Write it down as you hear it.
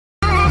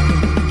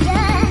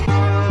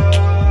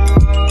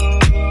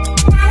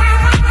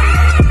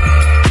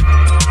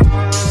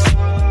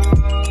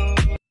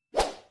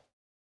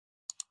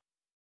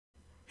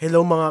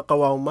Hello mga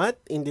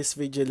kawawmat, in this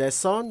video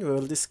lesson, we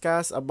will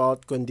discuss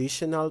about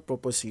conditional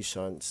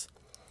propositions.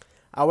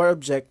 Our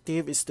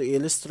objective is to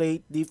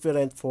illustrate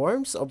different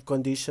forms of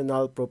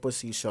conditional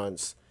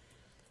propositions.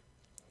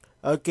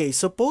 Okay,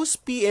 suppose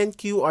P and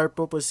Q are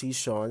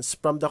propositions.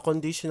 From the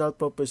conditional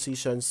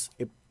propositions,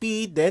 if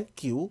P then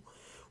Q,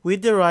 we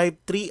derive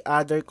three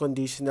other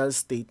conditional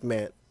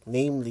statements,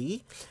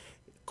 namely,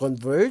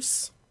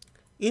 converse,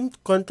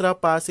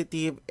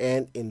 contrapositive,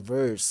 and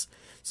inverse.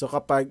 So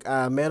kapag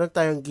meron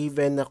tayong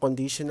given na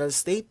conditional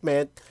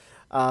statement,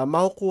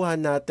 makukuha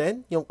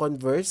natin yung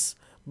converse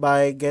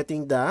by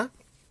getting the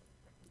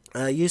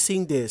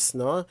using this,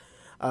 no?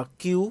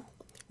 Q,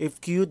 if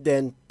Q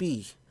then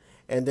P.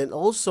 And then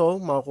also,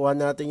 makukuha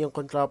natin yung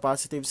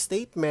contrapositive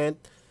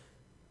statement.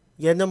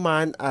 Yan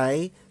naman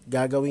ay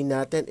gagawin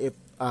natin if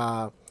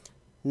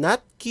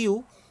not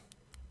Q,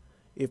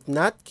 if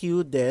not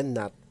Q then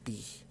not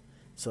P.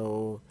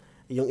 So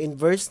yung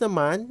inverse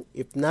naman,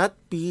 if not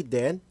P,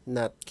 then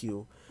not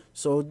Q.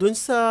 So, dun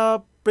sa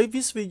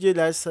previous video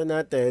lesson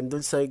natin, dun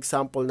sa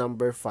example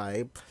number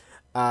 5,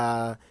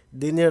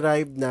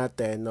 dinerive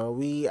natin, no?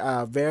 We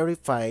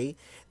verify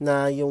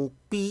na yung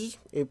P,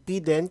 if P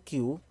then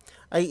Q,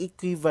 ay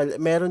equivalent,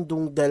 meron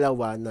dung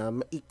dalawa na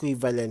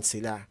equivalent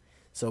sila.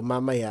 So,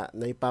 mamaya,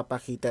 na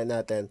ipapakita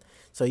natin.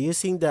 So,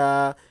 using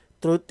the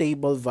truth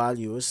table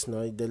values,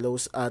 no? The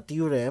Low's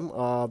theorem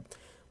of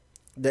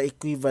the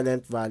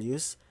equivalent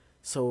values,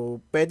 so,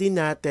 pwede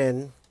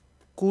natin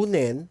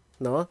kunin,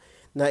 no,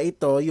 na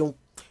ito, yung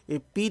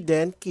P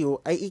then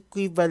Q ay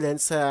equivalent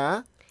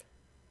sa,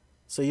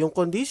 so, yung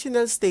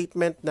conditional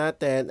statement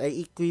natin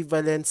ay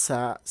equivalent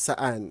sa,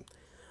 saan?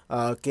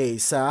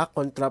 Okay, sa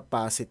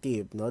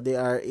contrapositive, no? They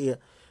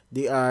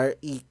are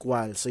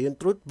equal. So, yung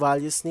truth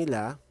values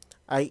nila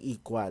ay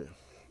equal.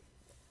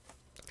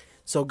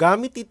 So,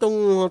 gamit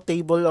itong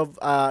table of,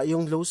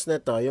 yung lows na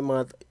to, yung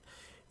mga,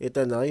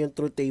 ito, no, yung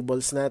truth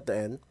tables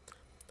natin.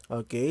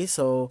 Okay,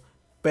 so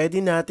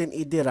pwede natin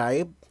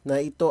i-derive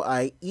na ito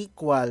ay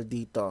equal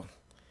dito.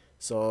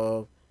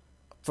 So,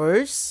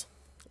 first,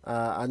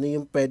 ano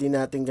yung pwede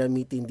natin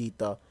gamitin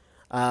dito?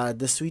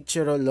 The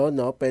switcheroo law,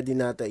 no? Pwede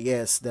natin,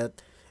 yes, that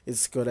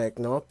is correct,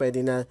 no?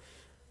 Pwede na,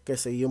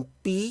 kasi yung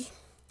P,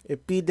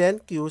 P then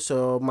Q,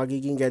 so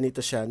magiging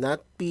ganito siya, not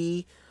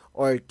P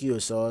or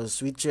Q. So,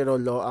 switcheroo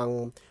law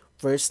ang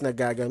first na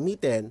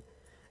gagamitin.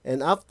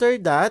 And after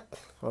that,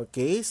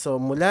 okay,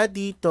 so mula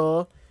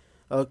dito,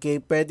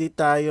 okay, pwede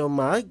tayo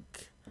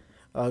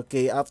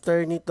okay,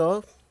 after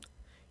nito,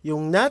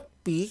 yung not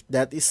P,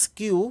 that is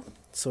Q.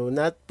 So,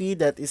 not P,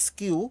 that is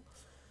Q.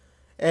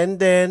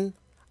 And then,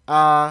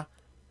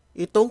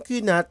 itong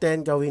Q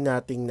natin, gawin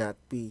nating not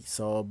P.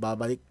 So,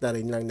 babalik na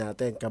rin lang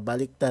natin.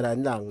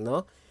 Kabaliktaran lang,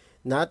 no?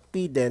 Not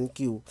P, then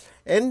Q.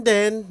 And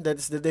then,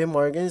 that's the De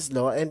Morgan's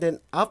law. And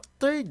then,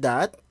 after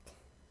that,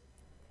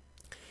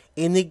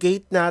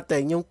 i-negate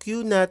natin. Yung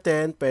Q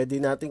natin, pwede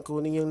natin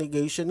kunin yung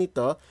negation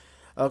nito.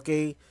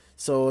 Okay,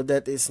 so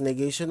that is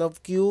negation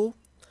of Q,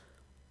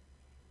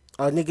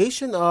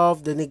 negation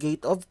of the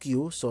negate of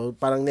Q, so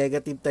parang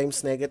negative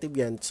times negative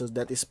yan, so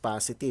that is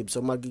positive.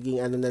 So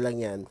magiging ano na lang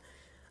yan.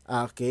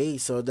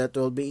 Okay, so that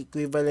will be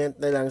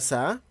equivalent na lang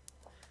sa,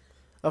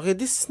 okay,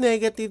 this is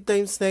negative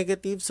times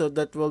negative, so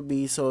that will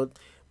be, so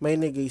may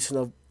negation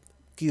of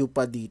Q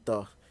pa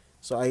dito.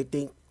 So I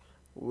think,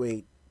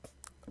 wait,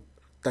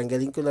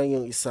 tanggalin ko lang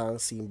yung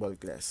isang symbol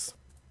class.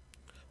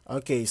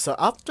 Okay, so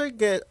after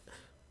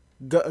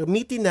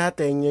gamitin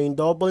natin yung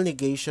double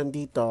negation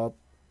dito.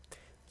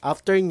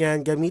 After nyan,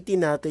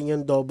 gamitin natin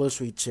yung double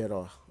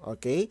switcheroo.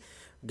 Okay?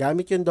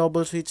 Gamit yung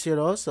double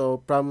switcheroo.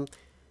 So, from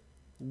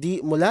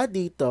mula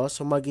dito,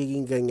 so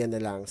magiging ganyan na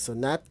lang. So,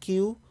 not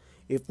Q.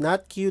 If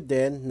not Q,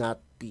 then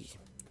not P.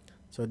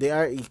 So, they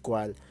are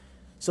equal.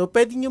 So,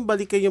 pwede nyo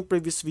balikan yung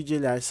previous video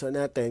lesson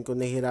natin kung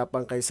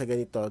nahihirapan kayo sa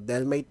ganito.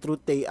 Dahil may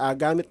truth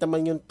gamit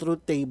naman yung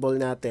truth table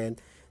natin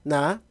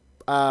na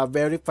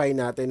verify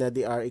natin na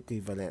they are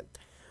equivalent.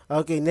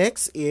 Okay,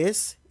 next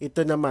is,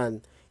 ito naman,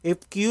 if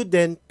Q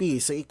then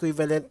P. So,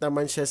 equivalent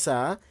naman siya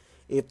sa,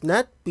 if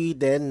not P,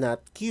 then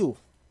not Q.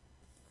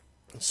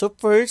 So,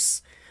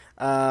 first,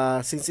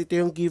 since ito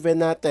yung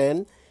given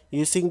natin,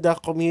 using the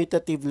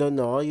commutative law,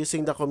 no?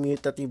 Using the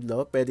commutative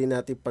law, pwede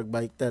natin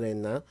pagbalik na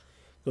rin, na?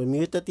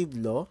 Commutative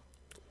law.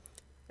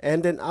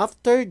 And then,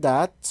 after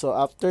that,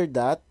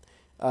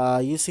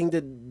 using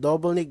the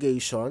double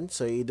negation,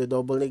 so,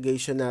 i-double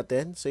negation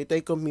natin. So, ito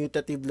ay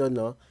commutative law,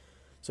 no?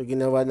 So,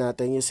 ginawa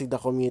natin using the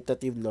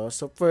commutative law.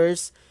 So,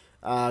 first,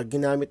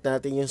 ginamit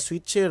natin yung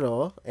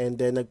switcheroo and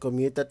then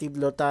nag-commutative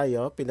law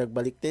tayo.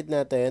 Pinagbaliktad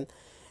natin.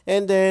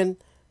 And then,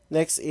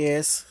 next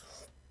is,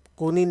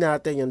 kunin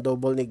natin yung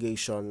double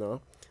negation,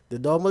 no? The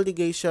double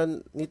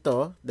negation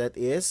nito, that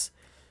is,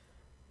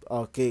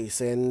 okay,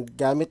 so, and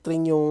gamit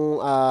rin yung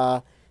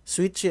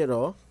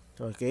switcheroo.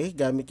 Okay,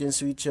 gamit yung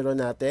switcheroo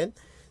natin.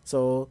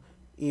 So,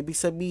 ibig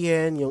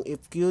sabihin, yung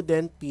if Q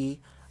then P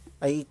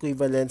ay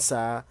equivalent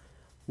sa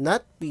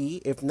not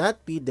P, if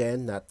not P,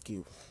 then not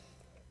Q.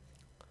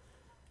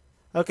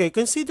 Okay,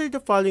 consider the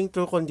following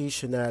true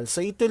conditional.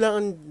 So, ito lang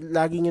ang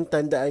lagi niyong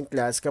tandaan,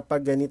 class,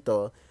 kapag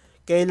ganito,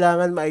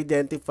 kailangan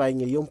ma-identify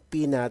niyo yung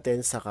P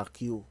natin sa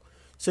Q.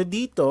 So,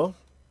 dito,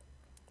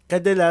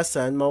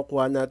 kadalasan,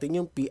 makukuha natin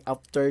yung P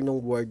after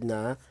ng word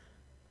na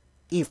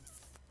if.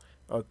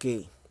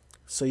 Okay.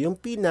 So, yung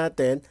P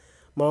natin,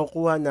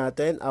 makukuha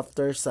natin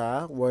after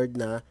sa word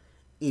na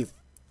if.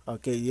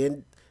 Okay,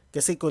 yun,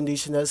 kasi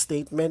conditional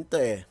statement to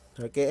eh.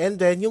 Okay,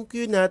 and then, yung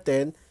Q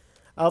natin,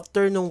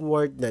 after ng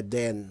word na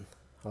then.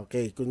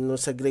 Okay, kung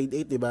sa grade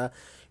 8, di ba?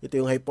 Ito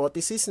yung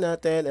hypothesis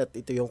natin at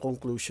ito yung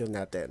conclusion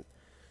natin.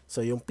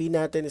 So, yung P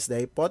natin is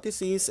the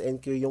hypothesis and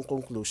Q yung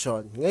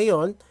conclusion.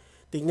 Ngayon,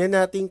 tingnan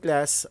natin,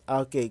 class.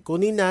 Okay,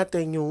 kunin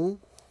natin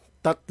yung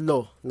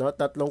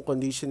tatlong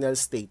conditional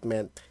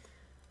statement.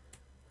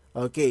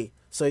 Okay,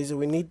 so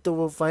we need to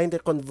find the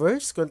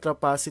converse,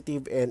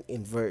 contrapositive, and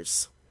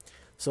inverse.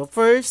 So,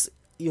 first,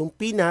 yung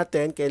P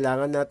natin,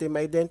 kailangan natin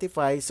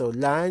ma-identify. So,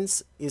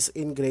 Lance is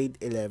in grade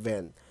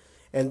 11.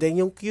 And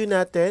then yung Q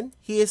natin,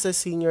 he is a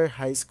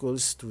senior high school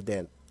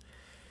student.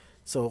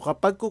 So,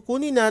 kapag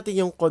kukunin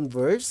natin yung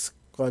converse,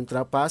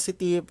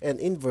 contrapositive,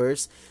 and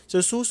inverse,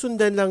 so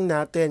susundan lang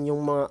natin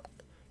yung mga,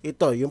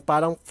 ito, yung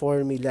parang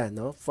formula,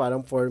 no?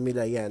 Parang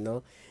formula yan, no?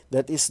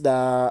 That is the,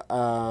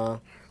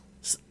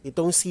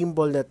 itong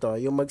symbol na to,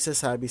 yung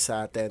magsasabi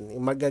sa atin,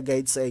 yung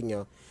mag-guide sa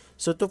inyo.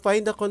 So, to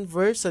find the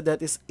converse, so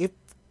that is if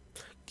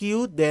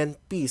Q, then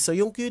P. So,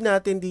 yung Q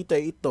natin dito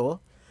ay ito,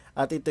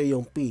 at ito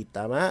yung P,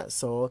 tama?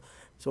 So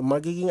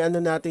magiging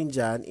ano natin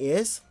dyan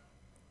is,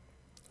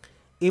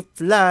 if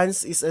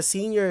Lance is a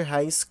senior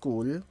high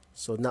school,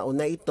 so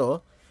nauna ito,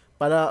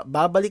 para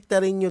babalik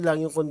na rin nyo lang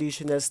yung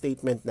conditional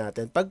statement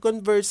natin. Pag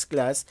converse,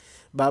 class,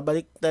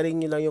 babalik na rin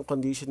nyo lang yung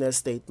conditional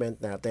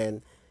statement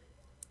natin.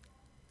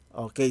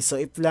 Okay, so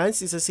if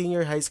Lance is a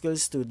senior high school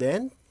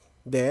student,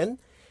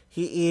 then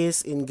he is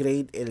in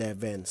grade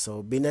 11.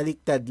 So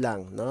binaliktad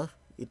lang, no?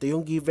 Ito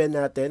yung given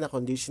natin na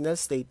conditional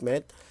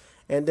statement.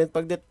 And then,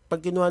 pag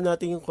kinuha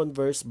natin yung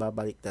converse,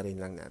 babalik na rin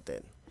lang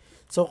natin.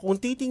 So,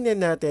 kung titingnan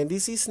natin,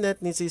 this is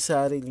not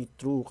necessarily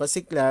true.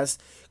 Kasi, class,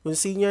 kung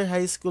senior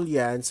high school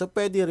yan, so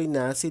pwede rin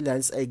na si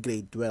Lance ay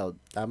grade 12.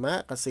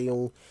 Tama? Kasi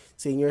yung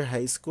senior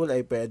high school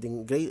ay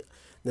pwedeng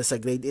nasa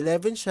grade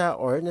 11 siya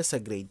or nasa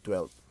grade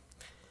 12.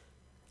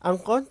 Ang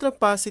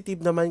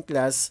contrapositive naman,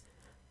 class,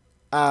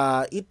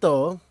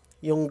 ito,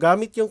 yung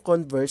gamit yung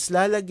converse,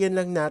 lalagyan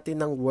lang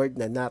natin ng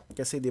word na not.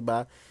 Kasi, di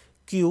ba,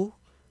 Q,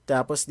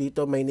 tapos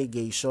dito may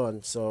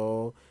negation.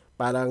 So,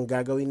 parang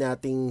gagawin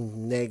nating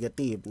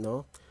negative,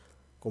 no?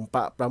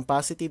 From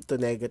positive to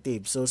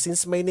negative. So,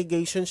 since may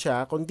negation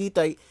siya, kung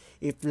dito ay,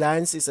 if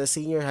Lance is a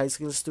senior high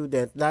school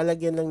student,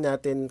 lalagyan lang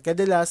natin,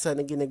 kadalasan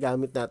ang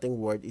ginagamit nating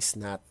word is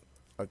not.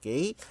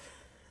 Okay?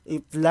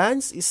 If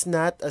Lance is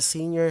not a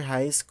senior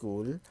high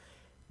school,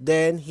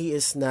 then he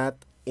is not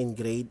in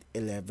grade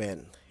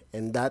 11.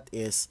 And that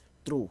is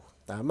true.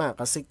 Tama.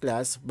 Kasi,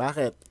 class,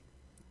 bakit?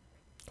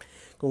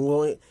 Kung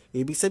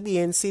ibig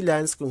sabihin, si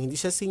Lance, kung hindi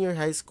siya senior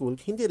high school,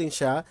 hindi rin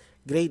siya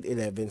grade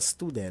 11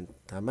 student.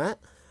 Tama?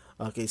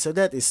 Okay, so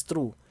that is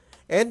true.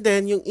 And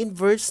then, yung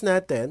inverse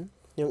natin,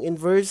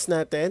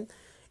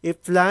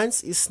 if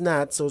Lance is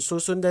not, so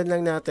susundan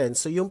lang natin.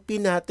 So, yung P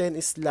natin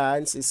is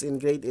Lance is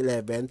in grade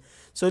 11.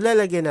 So,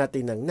 lalagyan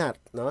natin ng not.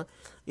 No?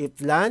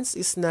 If Lance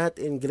is not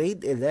in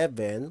grade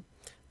 11,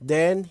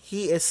 then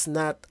he is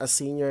not a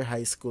senior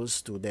high school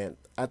student.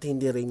 At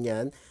hindi rin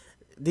yan.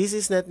 This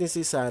is not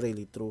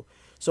necessarily true.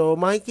 So,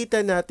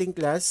 makikita natin,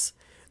 class,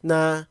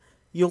 na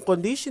yung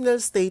conditional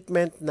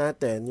statement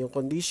natin,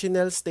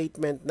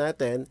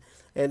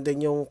 and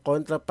then yung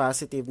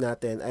contrapositive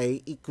natin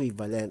ay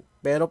equivalent.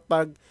 Pero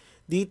pag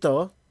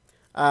dito,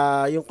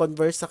 yung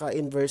converse saka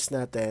inverse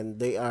natin,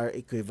 they are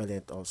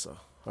equivalent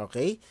also.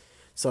 Okay?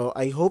 So,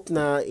 I hope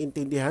na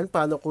intindihan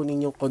paano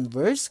kunin yung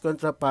converse,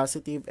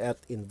 contrapositive, at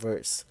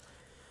inverse.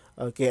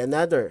 Okay,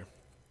 another.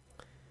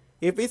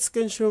 If it's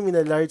consumed in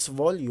a large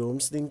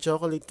volumes, then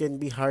chocolate can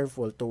be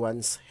harmful to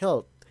one's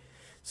health.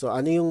 So,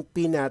 ano yung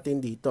P natin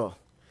dito?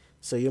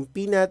 So, yung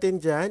P natin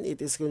dyan, it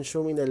is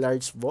consumed in a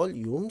large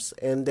volumes.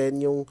 And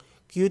then, yung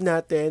Q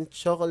natin,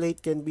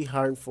 chocolate can be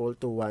harmful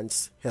to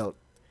one's health.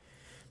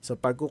 So,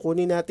 pag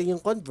kukunin natin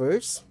yung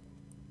converse,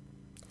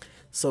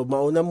 so,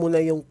 mauna muna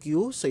yung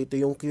Q. So, ito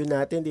yung Q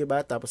natin, di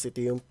ba? Tapos, ito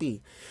yung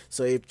P.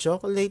 So, if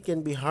chocolate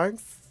can be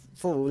harmful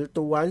to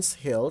one's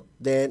health,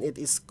 then it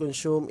is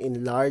consumed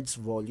in large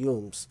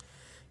volumes.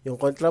 Yung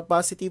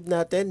contrapositive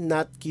natin,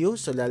 not Q.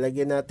 So,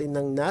 lalagyan natin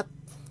ng not.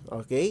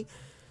 Okay?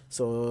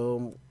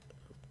 So,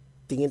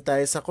 tingin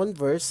tayo sa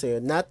converse.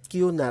 Not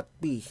Q, not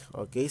P.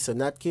 Okay? So,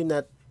 not Q,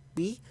 not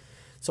P.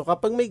 So,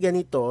 kapag may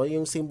ganito,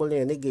 yung symbol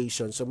niya,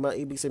 negation, so,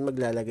 ibig sabihin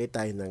maglalagay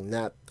tayo ng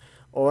not.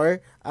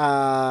 Or,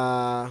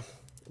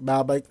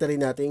 babalik na rin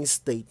natin yung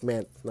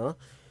statement, no?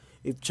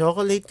 If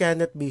chocolate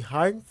cannot be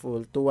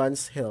harmful to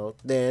one's health,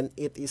 then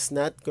it is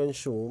not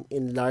consumed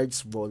in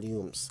large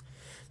volumes.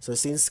 So,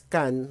 since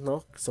can,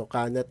 no? So,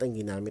 cannot ang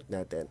ginamit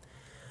natin.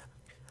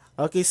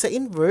 Okay, sa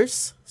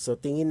inverse, so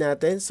tingin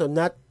natin, so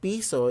not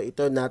P, so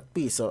ito not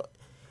P. So,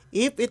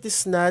 If it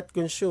is not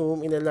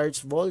consumed in a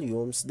large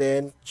volumes,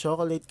 then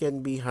chocolate can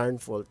be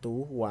harmful to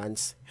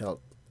one's health.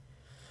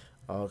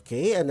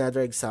 Okay, another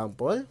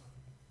example.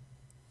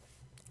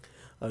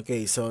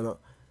 Okay,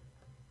 so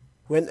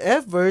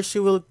whenever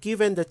she will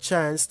given the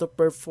chance to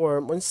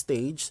perform on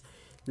stage,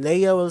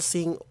 Leia will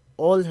sing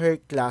all her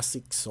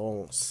classic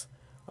songs.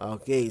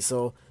 Okay,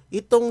 so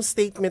itong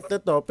statement na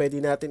to,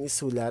 pwede natin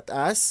isulat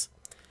as,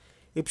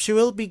 if she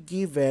will be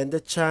given the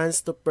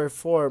chance to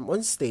perform on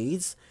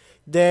stage,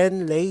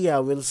 then Leia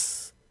will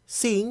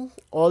sing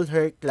all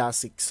her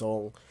classic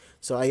song.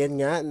 So ayan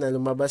nga, na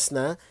lumabas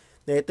na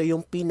ito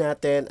yung P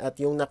natin at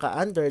yung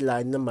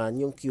naka-underline naman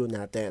yung Q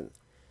natin.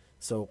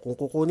 So, kung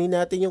kukunin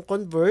natin yung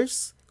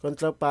converse,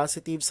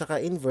 contrapositive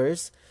saka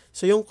inverse,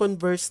 so yung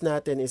converse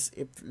natin is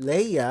if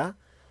Leia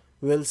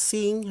will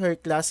sing her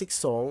classic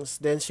songs,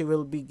 then she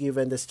will be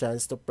given the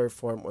chance to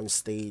perform on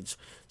stage.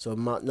 So,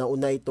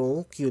 nauna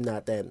itong Q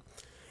natin.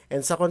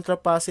 And sa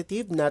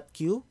contrapositive, not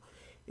Q,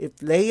 if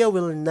Leia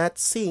will not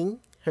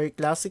sing her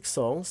classic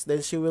songs,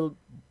 then she will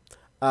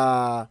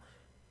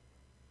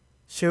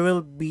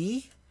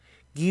be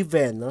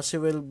given, no? She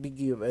will be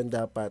given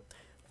dapat.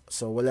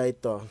 So, wala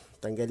ito.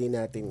 Tanggalin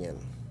natin yan.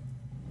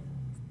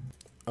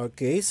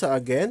 Okay, so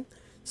again,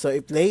 so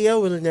if Leia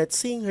will not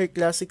sing her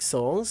classic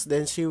songs,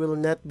 then she will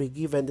not be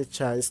given the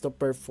chance to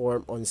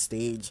perform on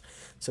stage.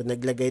 So,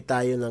 naglagay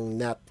tayo ng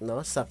not,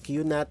 no? Sa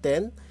Q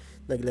natin,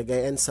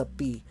 naglagayan sa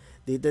P.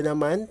 Dito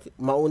naman,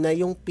 mauna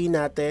yung P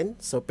natin,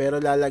 so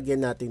pero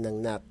lalagyan natin ng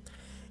not.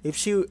 If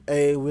she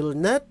will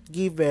not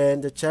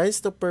given the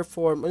chance to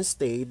perform on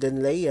stage,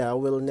 then Leia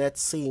will not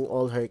sing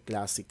all her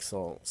classic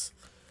songs.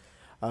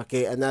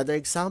 Okay, another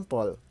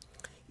example.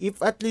 If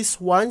at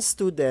least one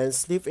student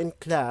sleep in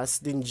class,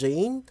 then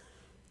Jane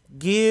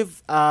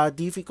give a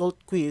difficult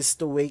quiz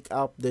to wake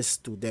up the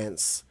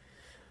students.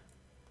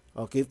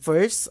 Okay,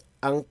 first,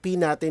 ang P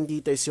natin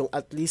dito is yung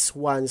at least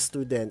one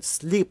student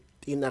sleep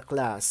in a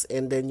class.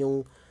 And then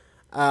yung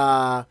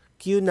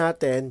Q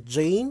natin,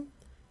 Jane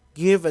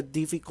give a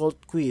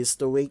difficult quiz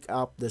to wake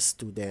up the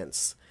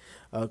students.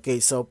 Okay,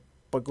 so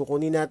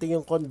pagkukunin natin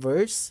yung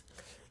converse,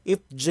 if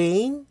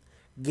Jane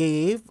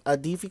gave a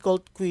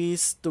difficult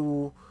quiz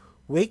to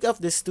wake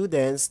up the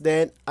students,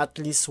 then at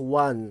least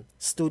one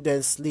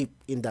student sleep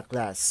in the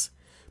class.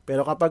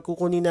 Pero kapag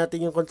kukunin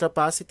natin yung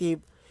contrapositive,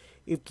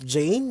 if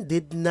Jane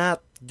did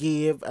not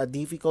give a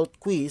difficult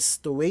quiz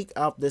to wake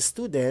up the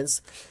students,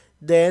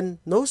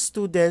 then no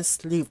students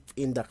sleep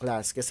in the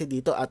class. Kasi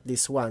dito at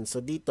least one. So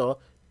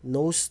dito,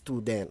 no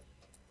student.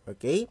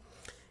 Okay?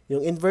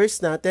 Yung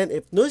inverse natin,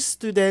 if no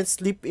students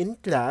sleep in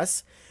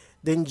class,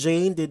 then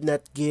Jane did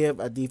not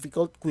give a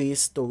difficult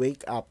quiz to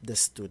wake up the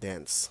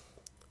students.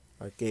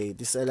 Okay,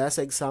 this is the last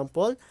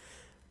example.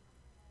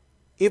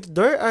 If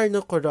there are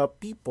no corrupt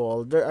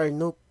people, there are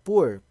no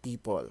poor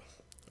people.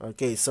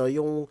 Okay, so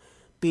yung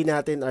P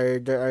natin are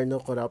there are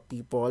no corrupt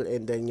people,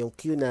 and then yung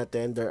Q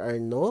natin, there are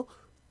no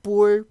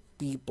poor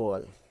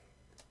people.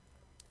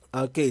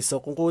 Okay, so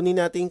kung kunin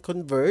natin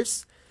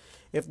converse,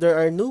 if there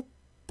are no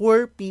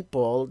poor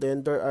people,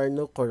 then there are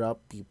no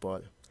corrupt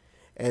people.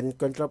 And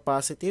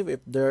contrapositive, if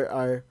there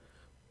are...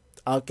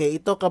 Okay,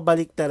 ito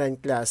kabaliktaran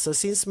class. So,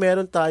 since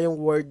meron tayong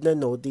word na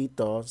no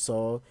dito,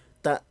 so,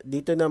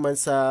 dito naman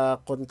sa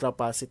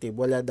contrapositive,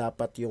 wala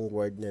dapat yung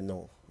word na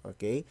no.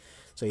 Okay?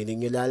 So, hindi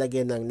nyo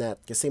lalagyan ng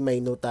not kasi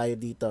may no tayo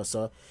dito.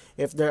 So,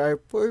 if there are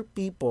poor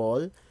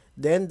people,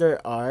 then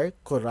there are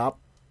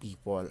corrupt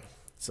people.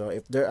 So,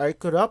 if there are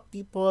corrupt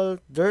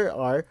people, there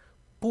are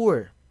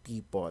poor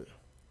people.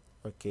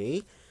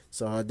 Okay?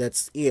 So,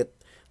 that's it.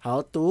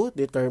 How to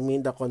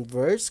determine the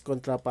converse,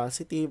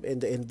 contrapositive,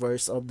 and the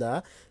inverse of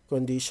the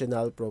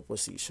conditional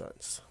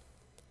propositions.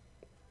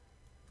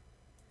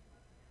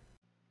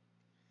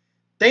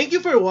 Thank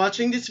you for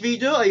watching this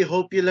video. I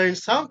hope you learned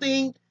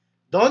something.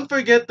 Don't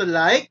forget to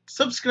like,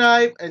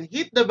 subscribe, and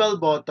hit the bell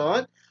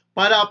button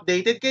para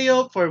updated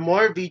kayo for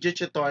more video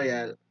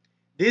tutorial.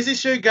 This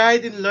is your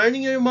guide in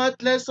learning your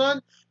math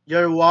lesson,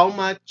 your Wow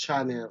Math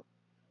channel.